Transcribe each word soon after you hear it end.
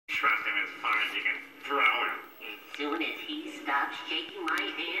trust him as far as you can throw him. As soon as he stops shaking my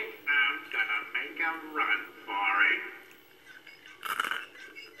hand, I'm gonna make a run for it.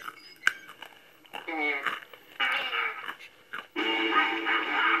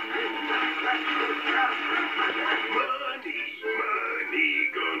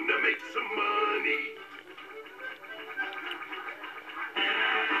 Money, gonna make some money.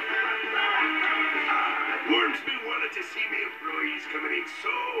 Wormsby wanted to see me employees coming in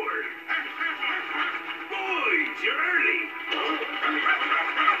so early. Boys, you're early.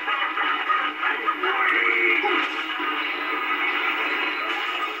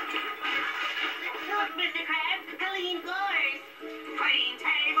 look, Mr. Krabs, clean floors. Clean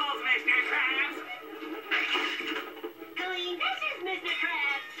tables, Mr. Krabs. Clean dishes, Mr.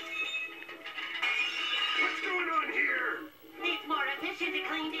 Krabs. What's going on here? It's more efficient to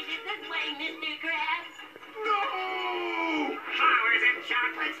clean dishes this way, Mr. Krabs. No! Flowers and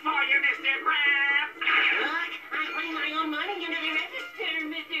chocolates for you, Mr. Krabs. Look, I'm putting my own money into the register,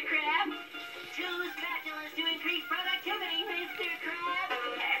 Mr. Krabs. 2 spatulas to increase productivity, Mr. Krabs.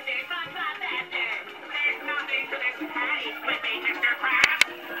 Faster, faster. There's nothing to this patty with me, Mr. Krabs.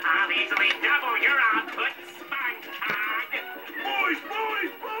 I'll easily do